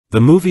The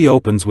movie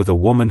opens with a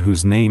woman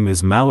whose name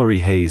is Mallory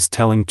Hayes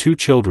telling two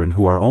children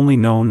who are only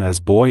known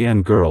as boy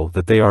and girl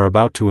that they are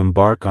about to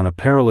embark on a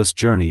perilous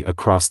journey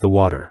across the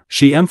water.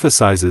 She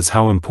emphasizes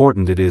how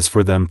important it is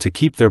for them to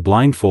keep their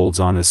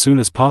blindfolds on as soon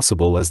as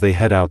possible as they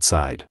head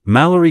outside.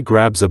 Mallory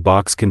grabs a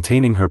box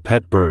containing her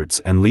pet birds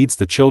and leads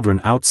the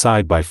children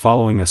outside by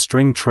following a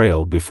string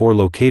trail before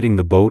locating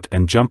the boat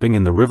and jumping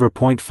in the river.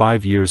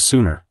 5 years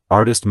sooner,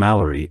 artist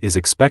Mallory is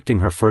expecting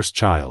her first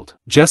child.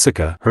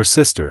 Jessica, her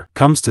sister,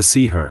 comes to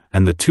see her,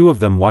 and the two of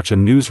them watch a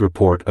news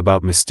report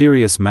about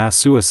mysterious mass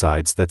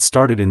suicides that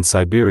started in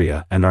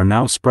Siberia and are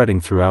now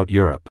spreading throughout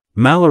Europe.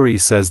 Mallory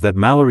says that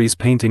Mallory's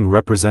painting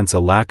represents a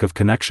lack of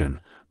connection,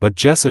 but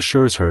Jess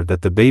assures her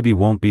that the baby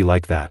won't be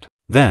like that.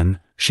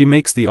 Then, she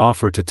makes the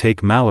offer to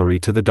take Mallory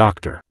to the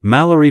doctor.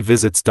 Mallory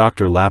visits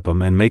Dr.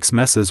 Lapham and makes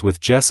messes with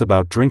Jess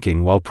about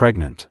drinking while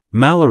pregnant.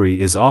 Mallory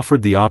is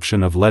offered the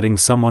option of letting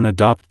someone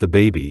adopt the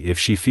baby if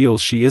she feels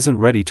she isn't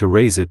ready to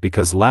raise it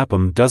because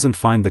Lapham doesn't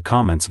find the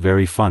comments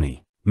very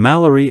funny.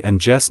 Mallory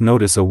and Jess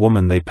notice a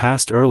woman they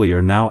passed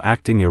earlier now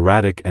acting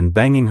erratic and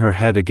banging her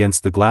head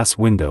against the glass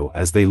window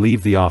as they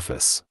leave the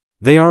office.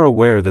 They are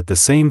aware that the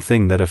same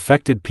thing that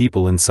affected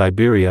people in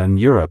Siberia and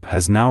Europe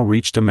has now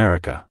reached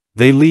America.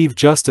 They leave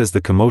just as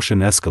the commotion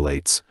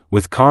escalates,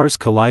 with cars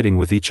colliding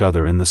with each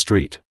other in the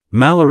street.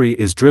 Mallory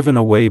is driven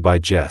away by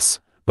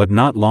Jess, but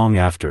not long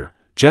after,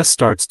 Jess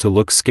starts to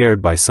look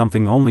scared by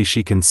something only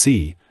she can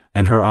see,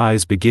 and her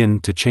eyes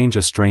begin to change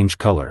a strange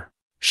color.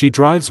 She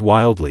drives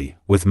wildly,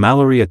 with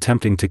Mallory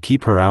attempting to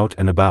keep her out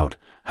and about,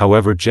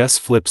 however Jess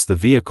flips the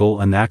vehicle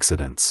and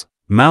accidents.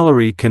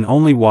 Mallory can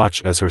only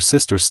watch as her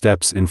sister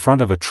steps in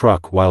front of a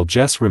truck while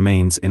Jess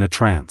remains in a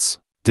trance.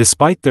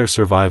 Despite their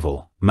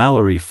survival,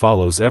 Mallory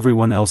follows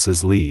everyone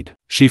else's lead.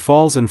 She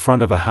falls in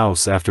front of a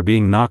house after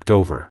being knocked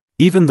over.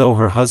 Even though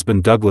her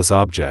husband Douglas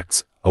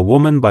objects, a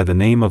woman by the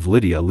name of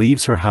Lydia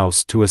leaves her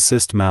house to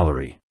assist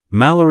Mallory.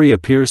 Mallory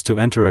appears to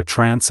enter a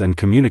trance and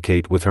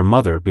communicate with her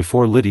mother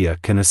before Lydia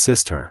can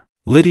assist her.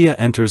 Lydia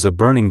enters a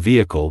burning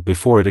vehicle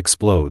before it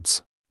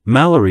explodes.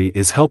 Mallory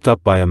is helped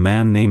up by a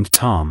man named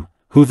Tom,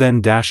 who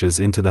then dashes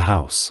into the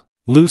house.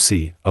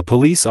 Lucy, a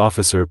police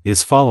officer,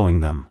 is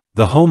following them.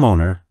 The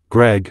homeowner,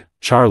 Greg,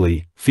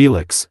 Charlie,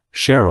 Felix,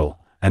 Cheryl,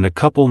 and a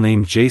couple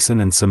named Jason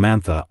and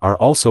Samantha are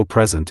also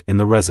present in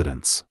the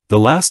residence. The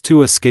last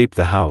two escape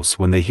the house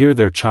when they hear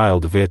their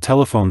child via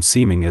telephone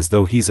seeming as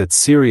though he's at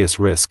serious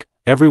risk.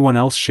 Everyone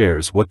else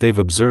shares what they've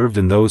observed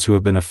in those who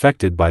have been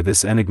affected by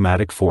this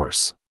enigmatic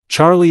force.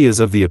 Charlie is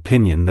of the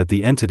opinion that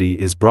the entity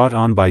is brought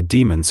on by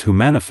demons who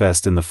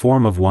manifest in the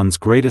form of one's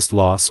greatest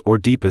loss or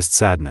deepest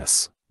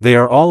sadness. They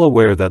are all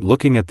aware that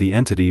looking at the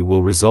entity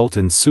will result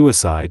in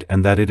suicide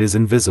and that it is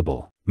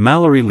invisible.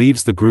 Mallory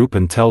leaves the group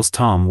and tells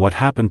Tom what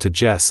happened to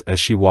Jess as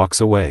she walks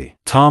away.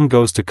 Tom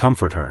goes to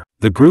comfort her.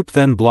 The group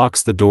then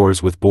blocks the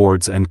doors with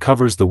boards and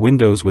covers the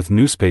windows with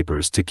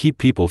newspapers to keep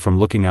people from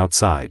looking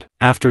outside.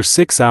 After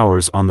 6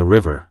 hours on the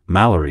river,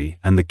 Mallory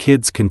and the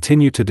kids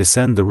continue to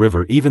descend the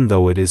river even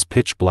though it is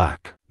pitch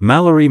black.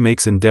 Mallory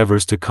makes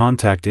endeavors to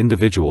contact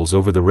individuals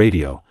over the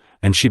radio,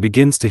 and she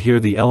begins to hear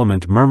the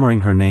element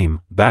murmuring her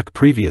name. Back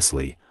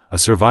previously, a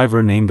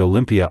survivor named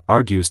Olympia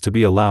argues to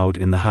be allowed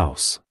in the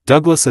house.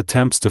 Douglas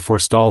attempts to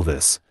forestall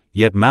this,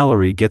 yet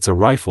Mallory gets a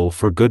rifle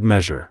for good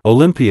measure.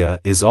 Olympia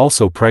is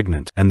also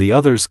pregnant and the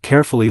others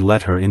carefully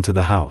let her into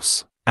the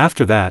house.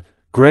 After that,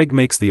 Greg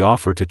makes the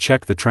offer to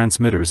check the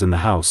transmitters in the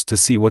house to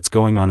see what's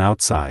going on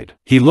outside.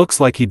 He looks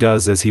like he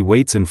does as he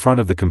waits in front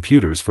of the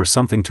computers for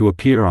something to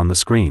appear on the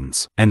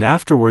screens. And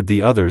afterward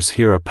the others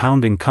hear a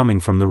pounding coming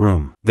from the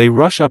room. They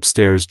rush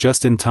upstairs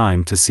just in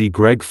time to see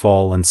Greg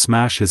fall and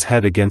smash his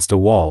head against a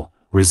wall,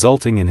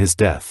 resulting in his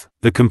death.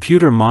 The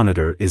computer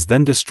monitor is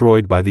then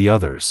destroyed by the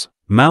others.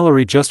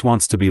 Mallory just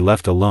wants to be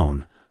left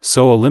alone,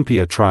 so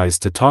Olympia tries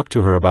to talk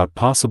to her about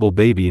possible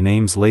baby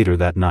names later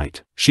that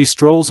night. She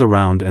strolls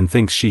around and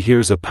thinks she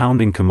hears a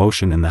pounding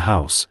commotion in the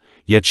house,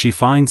 yet she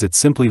finds it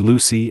simply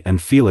Lucy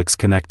and Felix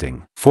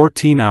connecting.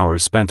 14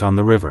 hours spent on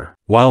the river.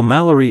 While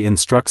Mallory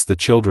instructs the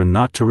children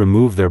not to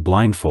remove their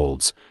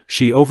blindfolds,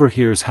 she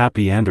overhears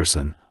Happy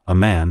Anderson, a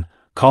man,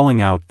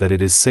 calling out that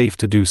it is safe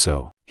to do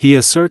so. He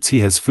asserts he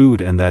has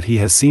food and that he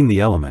has seen the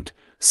element,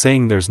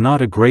 saying there's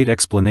not a great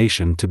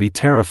explanation to be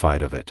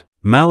terrified of it.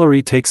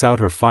 Mallory takes out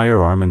her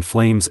firearm and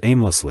flames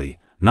aimlessly,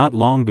 not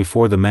long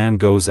before the man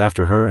goes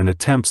after her and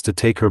attempts to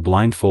take her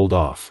blindfold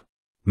off.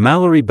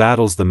 Mallory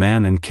battles the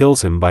man and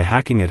kills him by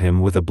hacking at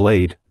him with a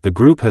blade. The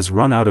group has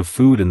run out of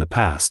food in the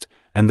past,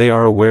 and they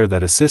are aware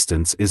that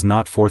assistance is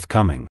not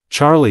forthcoming.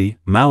 Charlie,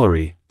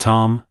 Mallory,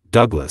 Tom,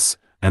 Douglas,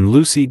 and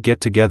Lucy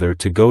get together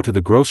to go to the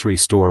grocery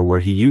store where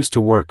he used to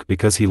work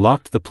because he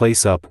locked the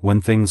place up when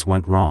things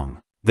went wrong.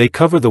 They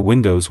cover the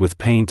windows with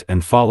paint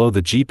and follow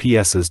the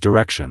GPS's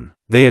direction.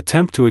 They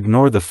attempt to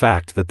ignore the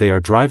fact that they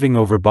are driving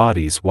over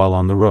bodies while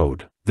on the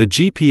road. The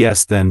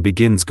GPS then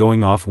begins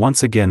going off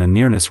once again, a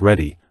nearness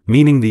ready,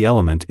 meaning the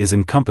element is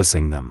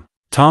encompassing them.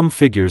 Tom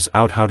figures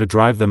out how to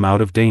drive them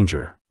out of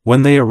danger.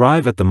 When they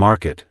arrive at the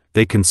market,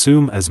 they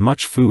consume as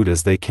much food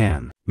as they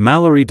can.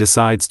 Mallory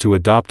decides to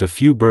adopt a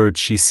few birds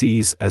she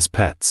sees as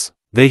pets.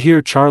 They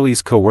hear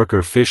Charlie's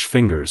co-worker Fish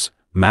Fingers,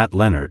 Matt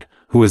Leonard,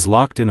 who is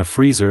locked in a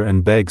freezer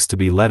and begs to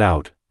be let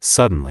out,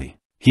 suddenly.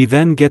 He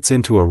then gets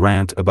into a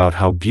rant about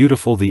how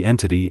beautiful the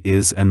entity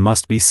is and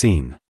must be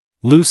seen.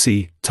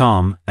 Lucy,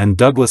 Tom, and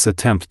Douglas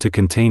attempt to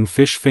contain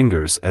Fish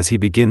Fingers as he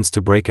begins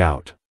to break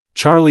out.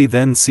 Charlie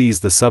then sees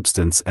the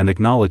substance and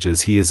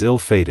acknowledges he is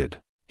ill-fated.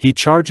 He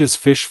charges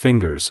Fish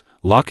Fingers,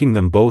 locking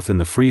them both in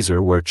the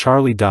freezer where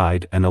Charlie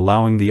died and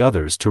allowing the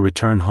others to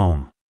return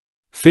home.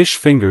 Fish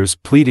Fingers'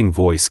 pleading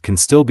voice can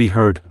still be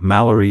heard.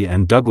 Mallory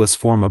and Douglas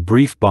form a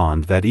brief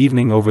bond that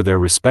evening over their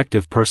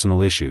respective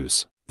personal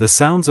issues. The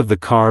sounds of the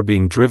car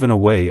being driven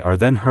away are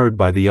then heard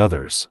by the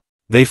others.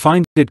 They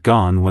find it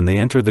gone when they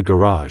enter the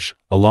garage,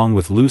 along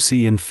with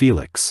Lucy and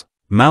Felix.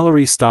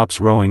 Mallory stops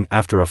rowing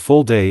after a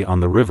full day on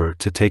the river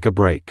to take a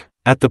break.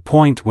 At the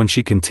point when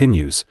she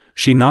continues,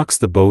 she knocks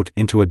the boat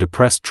into a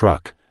depressed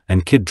truck,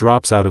 and Kid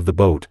drops out of the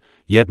boat,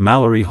 yet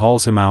Mallory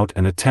hauls him out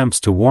and attempts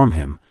to warm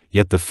him,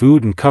 yet the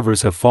food and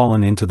covers have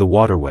fallen into the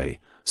waterway,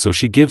 so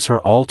she gives her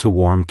all to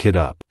warm Kid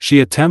up. She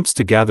attempts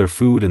to gather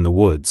food in the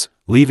woods,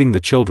 leaving the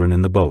children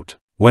in the boat.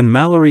 When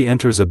Mallory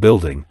enters a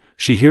building,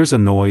 she hears a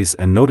noise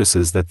and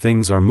notices that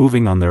things are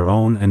moving on their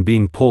own and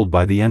being pulled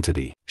by the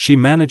entity. She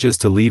manages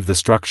to leave the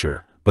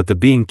structure, but the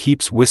being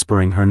keeps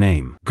whispering her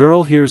name.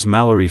 Girl hears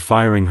Mallory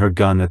firing her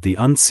gun at the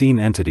unseen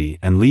entity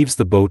and leaves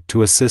the boat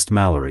to assist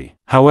Mallory.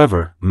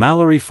 However,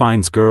 Mallory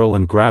finds Girl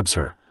and grabs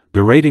her,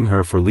 berating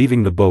her for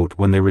leaving the boat.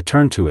 When they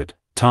return to it,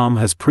 Tom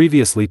has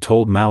previously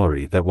told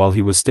Mallory that while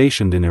he was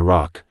stationed in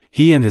Iraq,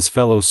 he and his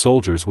fellow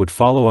soldiers would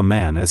follow a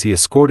man as he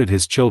escorted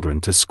his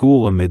children to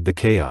school amid the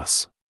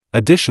chaos.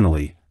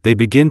 Additionally, they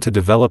begin to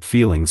develop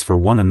feelings for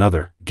one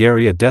another.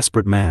 Gary, a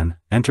desperate man,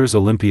 enters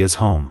Olympia's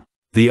home.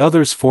 The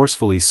others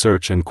forcefully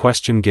search and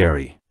question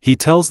Gary. He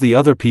tells the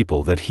other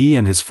people that he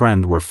and his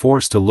friend were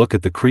forced to look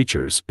at the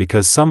creatures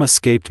because some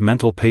escaped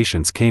mental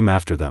patients came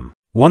after them.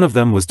 One of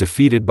them was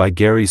defeated by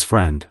Gary's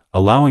friend,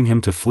 allowing him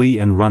to flee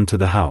and run to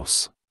the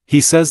house. He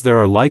says there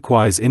are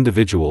likewise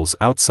individuals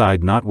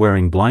outside not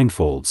wearing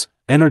blindfolds,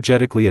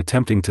 energetically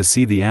attempting to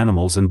see the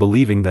animals and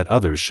believing that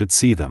others should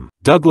see them.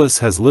 Douglas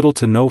has little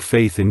to no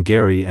faith in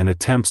Gary and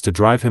attempts to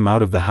drive him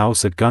out of the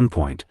house at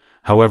gunpoint.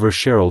 However,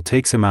 Cheryl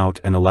takes him out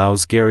and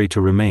allows Gary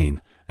to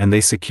remain, and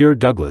they secure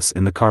Douglas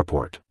in the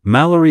carport.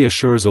 Mallory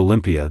assures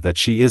Olympia that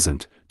she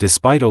isn't,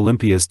 despite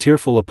Olympia's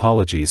tearful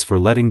apologies for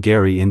letting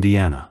Gary in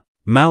Indiana.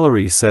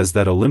 Mallory says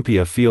that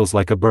Olympia feels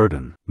like a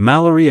burden.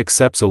 Mallory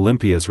accepts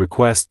Olympia's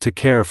request to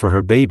care for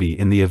her baby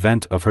in the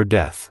event of her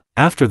death.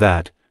 After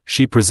that,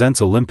 she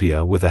presents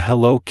Olympia with a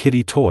Hello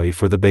Kitty toy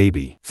for the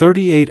baby.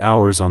 38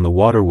 hours on the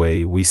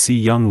waterway, we see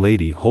young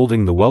lady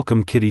holding the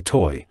welcome kitty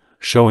toy,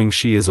 showing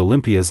she is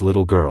Olympia's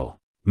little girl.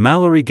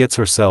 Mallory gets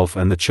herself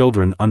and the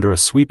children under a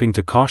sweeping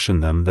to caution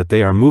them that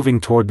they are moving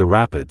toward the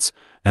rapids,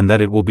 and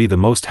that it will be the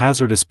most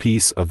hazardous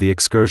piece of the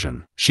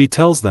excursion. She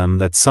tells them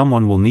that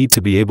someone will need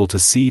to be able to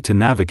see to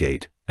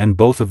navigate, and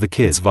both of the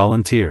kids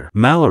volunteer.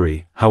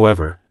 Mallory,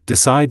 however,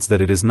 decides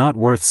that it is not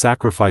worth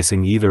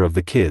sacrificing either of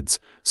the kids,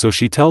 so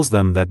she tells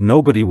them that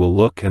nobody will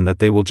look and that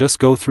they will just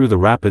go through the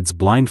rapids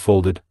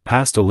blindfolded.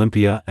 Past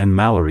Olympia and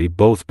Mallory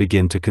both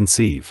begin to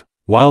conceive.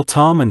 While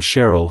Tom and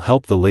Cheryl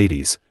help the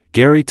ladies,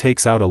 Gary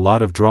takes out a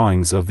lot of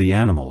drawings of the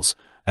animals,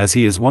 as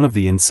he is one of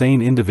the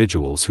insane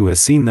individuals who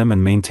has seen them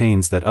and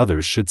maintains that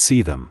others should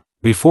see them.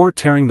 Before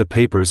tearing the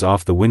papers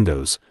off the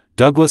windows,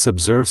 Douglas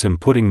observes him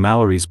putting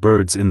Mallory's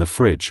birds in the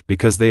fridge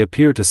because they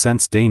appear to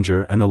sense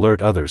danger and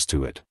alert others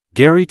to it.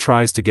 Gary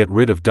tries to get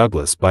rid of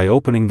Douglas by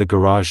opening the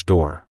garage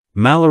door.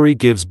 Mallory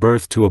gives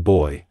birth to a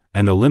boy,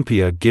 and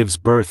Olympia gives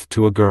birth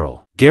to a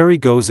girl. Gary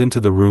goes into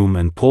the room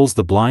and pulls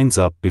the blinds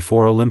up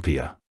before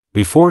Olympia.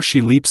 Before she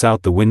leaps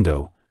out the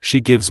window,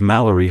 she gives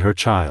Mallory her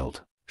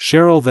child.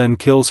 Cheryl then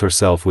kills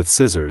herself with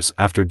scissors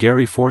after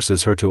Gary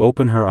forces her to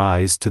open her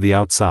eyes to the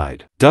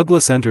outside.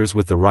 Douglas enters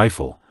with the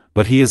rifle,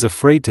 but he is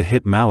afraid to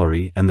hit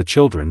Mallory and the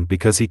children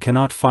because he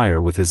cannot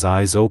fire with his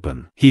eyes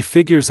open. He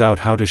figures out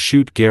how to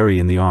shoot Gary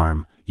in the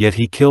arm, yet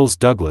he kills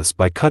Douglas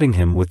by cutting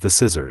him with the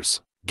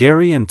scissors.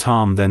 Gary and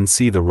Tom then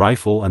see the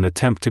rifle and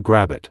attempt to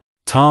grab it.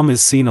 Tom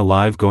is seen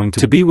alive going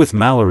to be with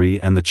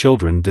Mallory and the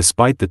children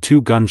despite the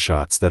 2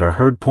 gunshots that are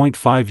heard.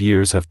 5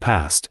 years have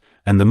passed,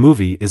 and the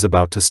movie is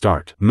about to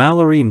start.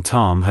 Mallory and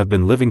Tom have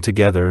been living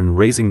together and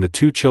raising the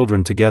 2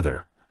 children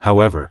together.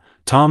 However,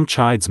 Tom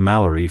chides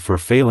Mallory for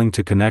failing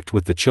to connect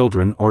with the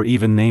children or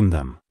even name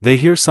them. They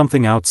hear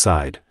something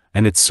outside,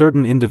 and it's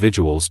certain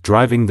individuals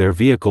driving their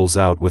vehicles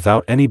out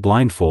without any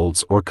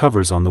blindfolds or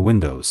covers on the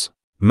windows.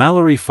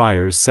 Mallory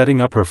fires, setting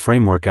up her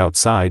framework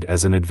outside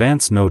as an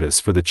advance notice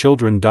for the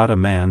children. A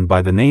man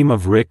by the name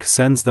of Rick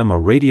sends them a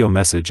radio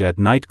message at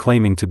night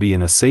claiming to be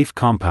in a safe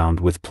compound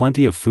with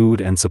plenty of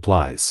food and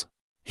supplies.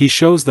 He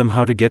shows them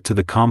how to get to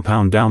the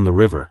compound down the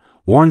river,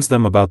 warns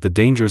them about the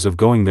dangers of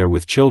going there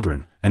with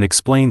children, and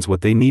explains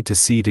what they need to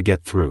see to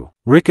get through.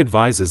 Rick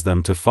advises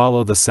them to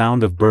follow the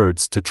sound of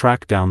birds to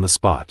track down the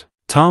spot.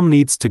 Tom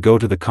needs to go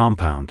to the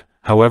compound,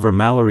 however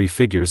Mallory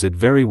figures it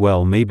very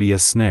well may be a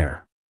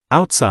snare.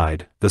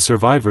 Outside, the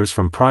survivors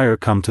from prior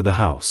come to the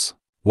house.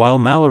 While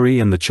Mallory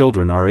and the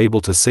children are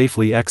able to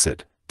safely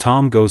exit,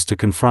 Tom goes to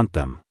confront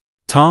them.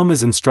 Tom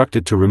is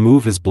instructed to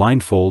remove his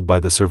blindfold by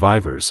the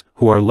survivors,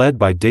 who are led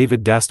by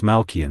David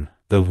Dastmalchian,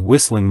 the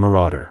whistling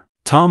marauder.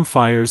 Tom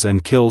fires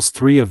and kills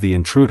 3 of the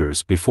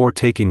intruders before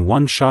taking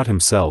one shot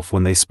himself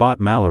when they spot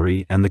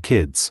Mallory and the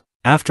kids.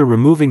 After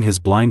removing his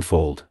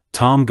blindfold,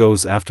 Tom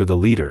goes after the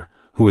leader,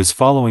 who is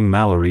following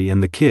Mallory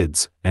and the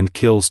kids, and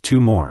kills 2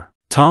 more.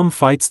 Tom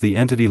fights the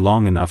entity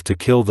long enough to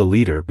kill the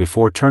leader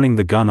before turning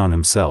the gun on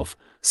himself,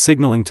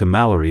 signaling to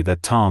Mallory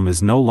that Tom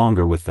is no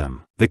longer with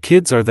them. The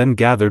kids are then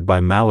gathered by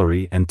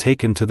Mallory and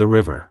taken to the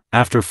river.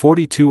 After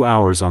 42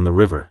 hours on the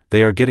river,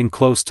 they are getting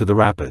close to the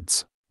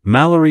rapids.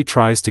 Mallory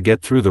tries to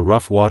get through the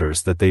rough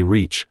waters that they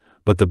reach,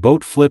 but the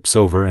boat flips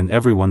over and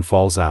everyone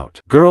falls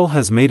out. Girl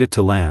has made it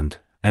to land,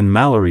 and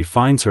Mallory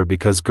finds her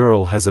because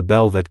Girl has a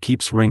bell that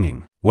keeps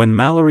ringing. When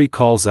Mallory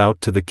calls out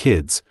to the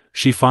kids,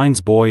 she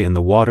finds Boy in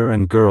the water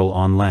and Girl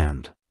on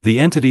land. The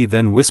entity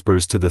then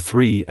whispers to the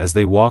 3 as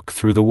they walk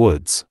through the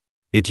woods.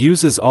 It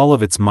uses all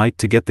of its might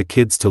to get the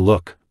kids to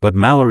look, but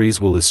Mallory's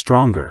will is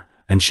stronger,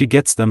 and she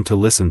gets them to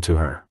listen to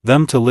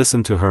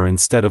her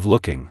instead of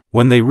looking.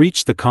 When they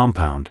reach the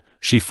compound,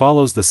 she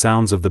follows the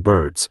sounds of the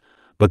birds,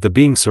 but the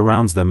being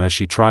surrounds them as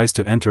she tries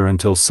to enter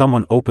until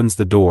someone opens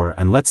the door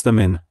and lets them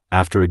in.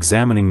 After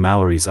examining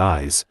Mallory's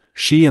eyes,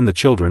 she and the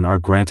children are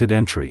granted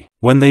entry.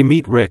 When they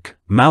meet Rick,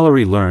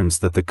 Mallory learns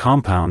that the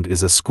compound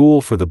is a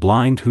school for the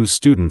blind whose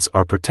students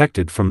are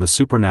protected from the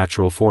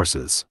supernatural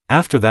forces.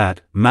 After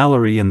that,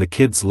 Mallory and the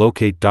kids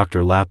locate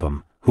Dr.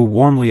 Lapham, who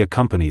warmly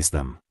accompanies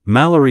them.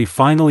 Mallory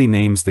finally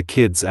names the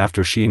kids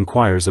after she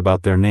inquires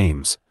about their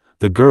names.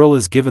 The girl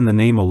is given the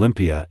name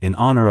Olympia in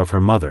honor of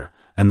her mother,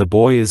 and the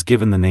boy is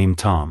given the name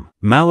Tom.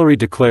 Mallory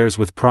declares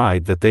with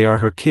pride that they are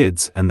her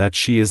kids and that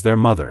she is their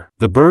mother.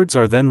 The birds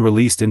are then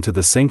released into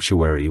the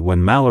sanctuary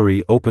when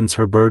Mallory opens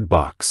her bird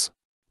box.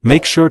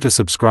 Make sure to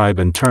subscribe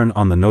and turn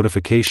on the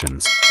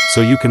notifications,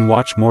 so you can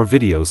watch more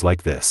videos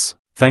like this.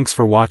 Thanks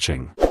for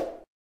watching.